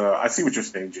 but I see what you're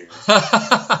saying, James.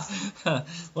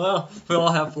 Well, we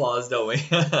all have flaws, don't we?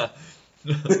 Yeah.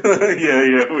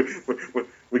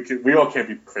 We all can't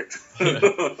be perfect.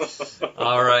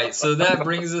 All right, so that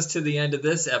brings us to the end of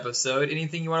this episode.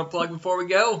 Anything you want to plug before we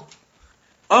go?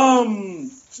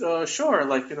 Sure.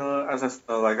 Like,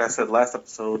 like I said last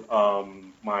episode,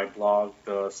 my blog,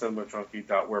 the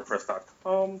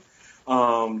cinemadrunkie.wordpress.com.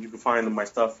 You can find my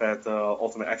stuff at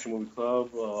Ultimate Action Movie Club,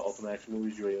 Ultimate Action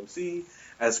Movies UAMC,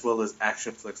 as well as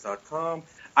actionflix.com.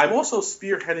 I'm also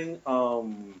spearheading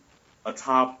a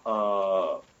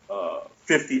top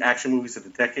 50 action movies of the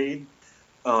decade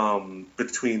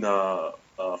between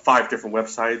 5 different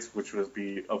websites, which would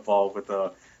be involved with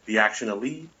the Action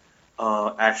Elite,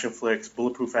 Action Flix,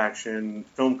 Bulletproof Action,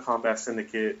 Film Combat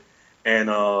Syndicate, and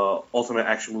Ultimate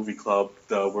Action Movie Club.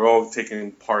 We're all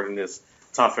taking part in this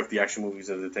top 50 action movies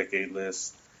of the decade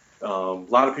list. A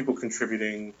lot of people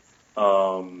contributing.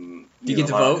 Do you get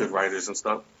to a lot vote? Of good writers and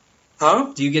stuff.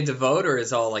 Huh? Do you get to vote, or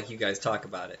is it all like you guys talk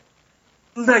about it?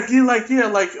 We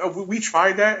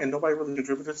tried that and nobody really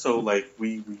contributed. So like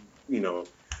we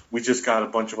just got a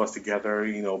bunch of us together,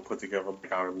 put together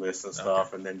like our list and stuff,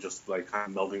 okay. And then just like kind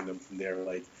of melding them from there,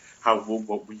 like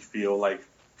what we feel like.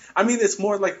 I mean, it's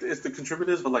more like it's the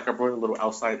contributors, but like I brought a little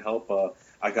outside help.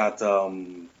 I got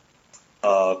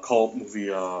cult movie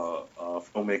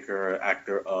filmmaker,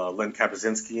 actor Len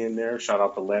Kapuzinski in there. Shout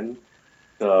out to Len.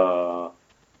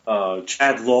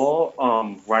 Chad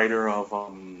Law, writer of I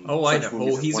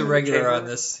know. He's a regular on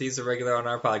this. He's a regular on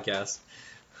our podcast.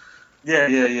 Yeah.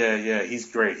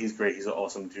 He's great. He's an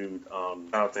awesome dude. Shout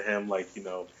out to him. Like,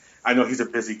 I know he's a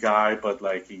busy guy, but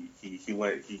like he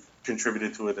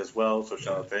contributed to it as well. So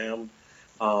shout out to him.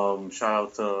 Shout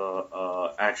out to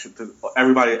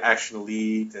everybody at Action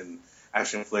Elite and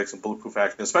Action Flix and Bulletproof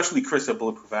Action, especially Chris at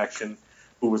Bulletproof Action,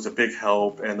 who was a big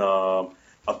help, and a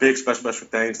big special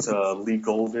thanks to Lee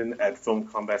Golden at Film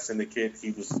Combat Syndicate.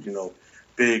 He was,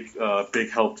 big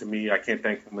help to me. I can't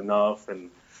thank him enough.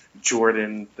 And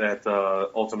Jordan at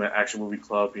Ultimate Action Movie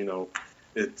Club. I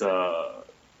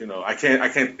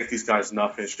can't thank these guys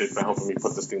enough and shit for helping me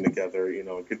put this thing together.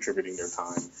 And contributing their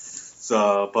time.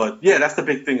 So, but yeah, that's the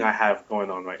big thing I have going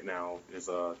on right now is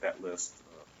that list.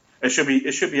 It should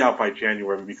be out by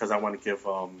January because I want to give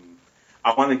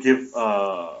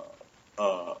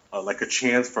like a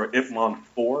chance for Ip Man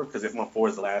 4, because Ip Man 4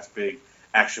 is the last big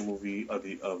action movie of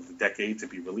the decade to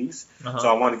be released. Uh-huh. So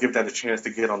I want to give that a chance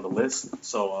to get on the list.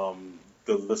 So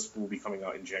the list will be coming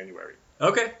out in January.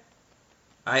 Okay.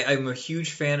 I'm a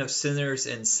huge fan of Sinners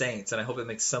and Saints, and I hope it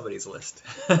makes somebody's list.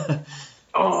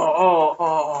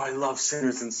 I love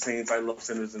Sinners and Saints. I love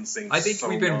Sinners and Saints. I think so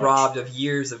we've been much. robbed of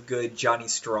years of good Johnny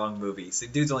Strong movies. The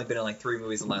dude's only been in like 3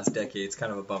 movies in the last decade. It's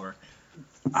kind of a bummer.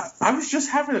 I was just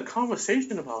having a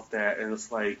conversation about that, and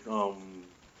it's like,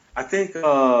 I think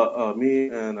me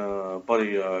and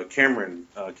buddy Cameron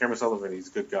Sullivan, he's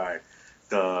a good guy,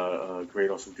 the great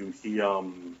awesome dude.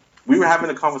 We were having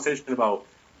a conversation about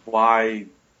why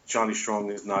Johnny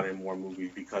Strong is not in more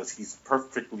movies, because he's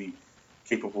perfectly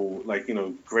capable, like,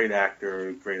 great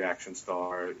actor, great action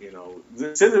star.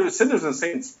 Sinners and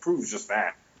Saints proves just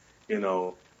that,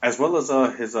 as well as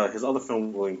his other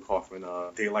film, William Kaufman,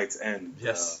 Daylight's End.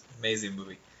 Yes, amazing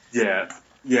movie. Yeah,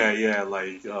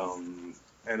 like, and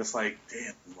it's like,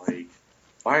 damn, like,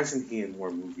 Why isn't he in more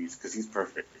movies? Because he's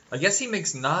perfect. I guess he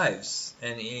makes knives,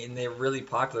 and they're really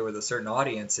popular with a certain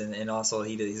audience, and also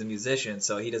he's a musician,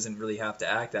 so he doesn't really have to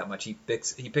act that much. He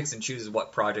picks and chooses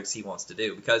what projects he wants to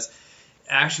do, because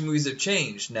action movies have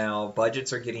changed now.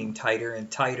 Budgets are getting tighter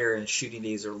and tighter, and shooting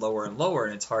days are lower and lower,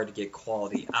 and it's hard to get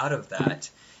quality out of that.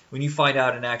 When you find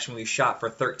out an action movie shot for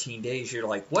 13 days, you're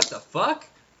like, what the fuck?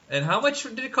 And how much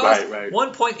did it cost? Right.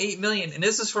 $1.8 million, and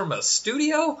this is from a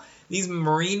studio? These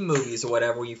Marine movies or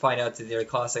whatever, you find out that they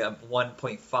cost like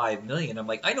 $1.5 million. I'm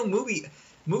like, I know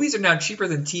movies are now cheaper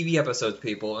than TV episodes,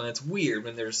 people, and it's weird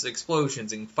when there's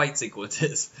explosions and fight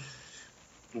sequences.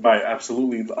 Right,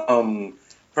 absolutely.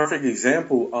 Perfect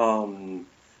example.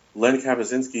 Len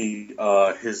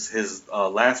Kabasinski, his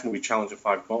last movie, Challenge of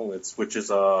Five Gauntlets, which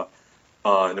is an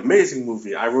amazing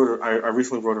movie. I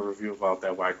recently wrote a review about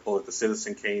that, where I call it the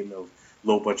Citizen Kane of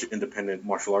low budget independent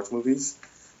martial arts movies,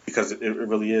 because it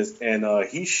really is. And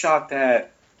he shot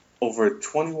that over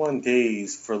 21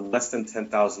 days for less than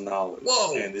 $10,000.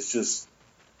 Whoa! And it's just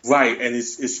right, and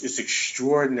it's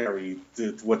extraordinary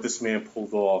what this man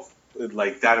pulled off,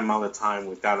 like that amount of time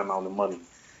with that amount of money.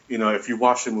 You know, if you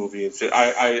watch the movie,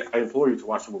 I implore you to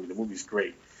watch the movie. The movie's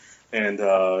great. And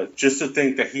just to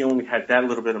think that he only had that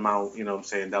little bit amount, you know what I'm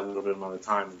saying, that little bit amount of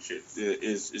time and shit,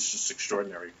 is just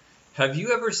extraordinary. Have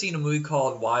you ever seen a movie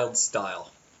called Wild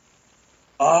Style?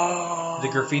 The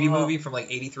graffiti movie from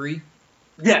like '83?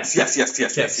 Yes.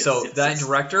 So that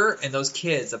director and those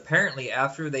kids, apparently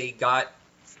after they got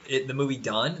the movie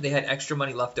done, they had extra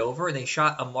money left over, and they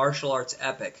shot a martial arts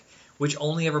epic, which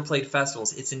only ever played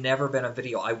festivals. It's never been on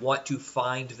video. I want to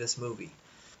find this movie.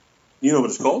 You know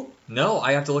what it's called? No,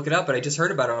 I have to look it up, but I just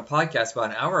heard about it on a podcast about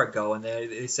an hour ago, and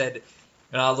they said,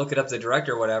 and I'll look it up, the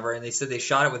director or whatever, and they said they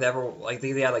shot it with I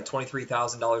think they had like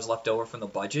 $23,000 left over from the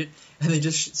budget, and they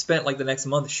just spent like the next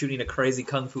month shooting a crazy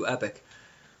kung fu epic.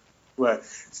 Right.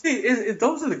 See,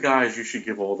 those are the guys you should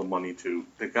give all the money to.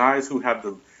 The guys who have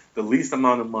the least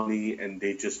amount of money, and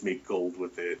they just make gold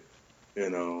with it. You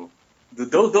know,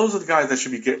 those are the guys that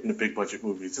should be getting the big budget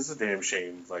movies. It's a damn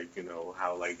shame, like, you know,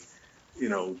 how like, you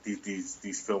know, these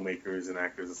filmmakers and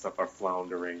actors and stuff are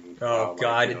floundering. Oh, God.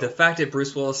 Like, you know, the fact that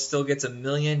Bruce Willis still gets $1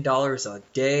 million a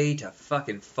day to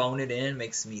fucking phone it in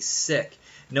makes me sick.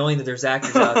 Knowing that there's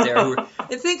actors out there who are...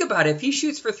 And think about it. If he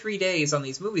shoots for 3 days on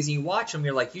these movies and you watch them,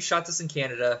 you're like, you shot this in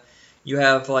Canada. You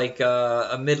have like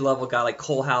a mid-level guy like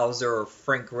Cole Hauser or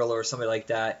Frank Grillo or somebody like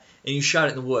that, and you shot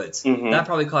it in the woods. Mm-hmm. That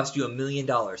probably cost you $1 million.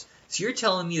 So you're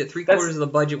telling me that 3/4 of the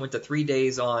budget went to 3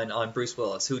 days on Bruce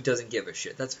Willis, who doesn't give a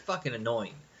shit. That's fucking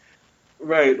annoying.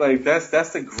 Right, like that's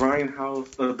the Grindstone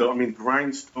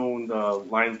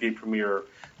Lionsgate premiere.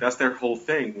 That's their whole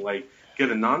thing. Like, get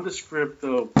a nondescript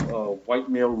white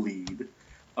male lead,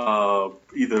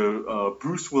 either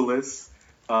Bruce Willis,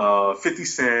 50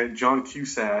 Cent, John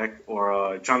Cusack,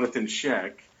 or Jonathan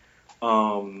Sheck.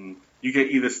 You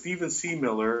get either Stephen C.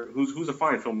 Miller, who's a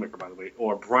fine filmmaker, by the way,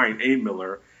 or Brian A.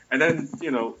 Miller. And then,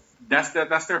 you know, that's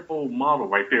their whole model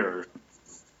right there.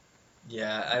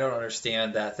 Yeah, I don't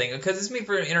understand that thing, because it's made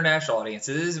for an international audience.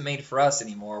 It isn't made for us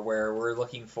anymore, where we're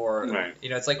looking for, right. You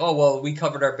know, it's like, oh, well, we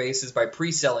covered our bases by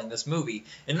pre-selling this movie.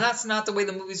 And that's not the way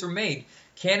the movies were made.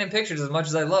 Canon Pictures, as much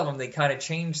as I love them, they kind of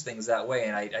change things that way,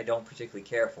 and I don't particularly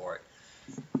care for it.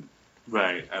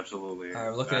 Right, absolutely.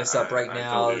 I'm looking this up right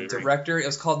now. Totally director, it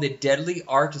was called The Deadly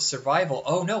Art of Survival.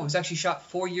 Oh, no, it was actually shot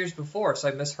 4 years before, so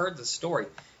I misheard the story.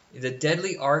 The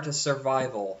Deadly Art of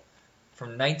Survival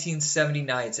from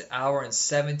 1979. It's an hour and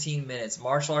 17 minutes.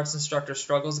 Martial arts instructor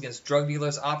struggles against drug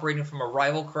dealers operating from a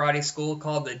rival karate school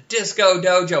called the Disco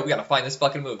Dojo. We gotta find this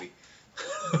fucking movie.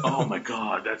 Oh my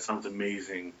god, that sounds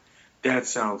amazing. That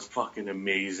sounds fucking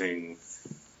amazing.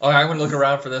 All right, I'm going to look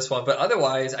around for this one. But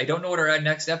otherwise, I don't know what our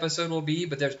next episode will be,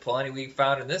 but there's plenty we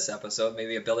found in this episode.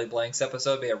 Maybe a Billy Blanks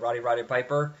episode, maybe a Roddy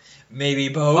Piper, maybe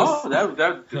both. Oh,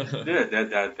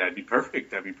 that'd be perfect.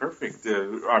 That'd be perfect.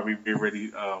 Are we ready?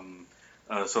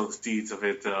 Sow the seeds of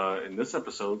it in this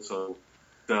episode. So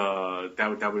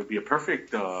that would be a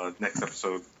perfect next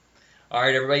episode. All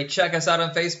right, everybody, check us out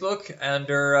on Facebook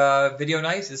under Video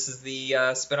Nights. This is the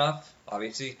spinoff.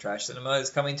 Obviously, Trash Cinema is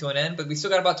coming to an end, but we still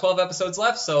got about 12 episodes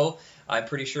left, so I'm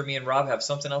pretty sure me and Rob have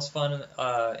something else fun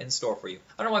in store for you.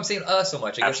 I don't know why I'm saying so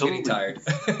much. I guess I'm getting tired.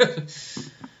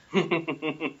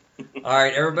 All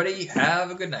right, everybody,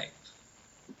 have a good night.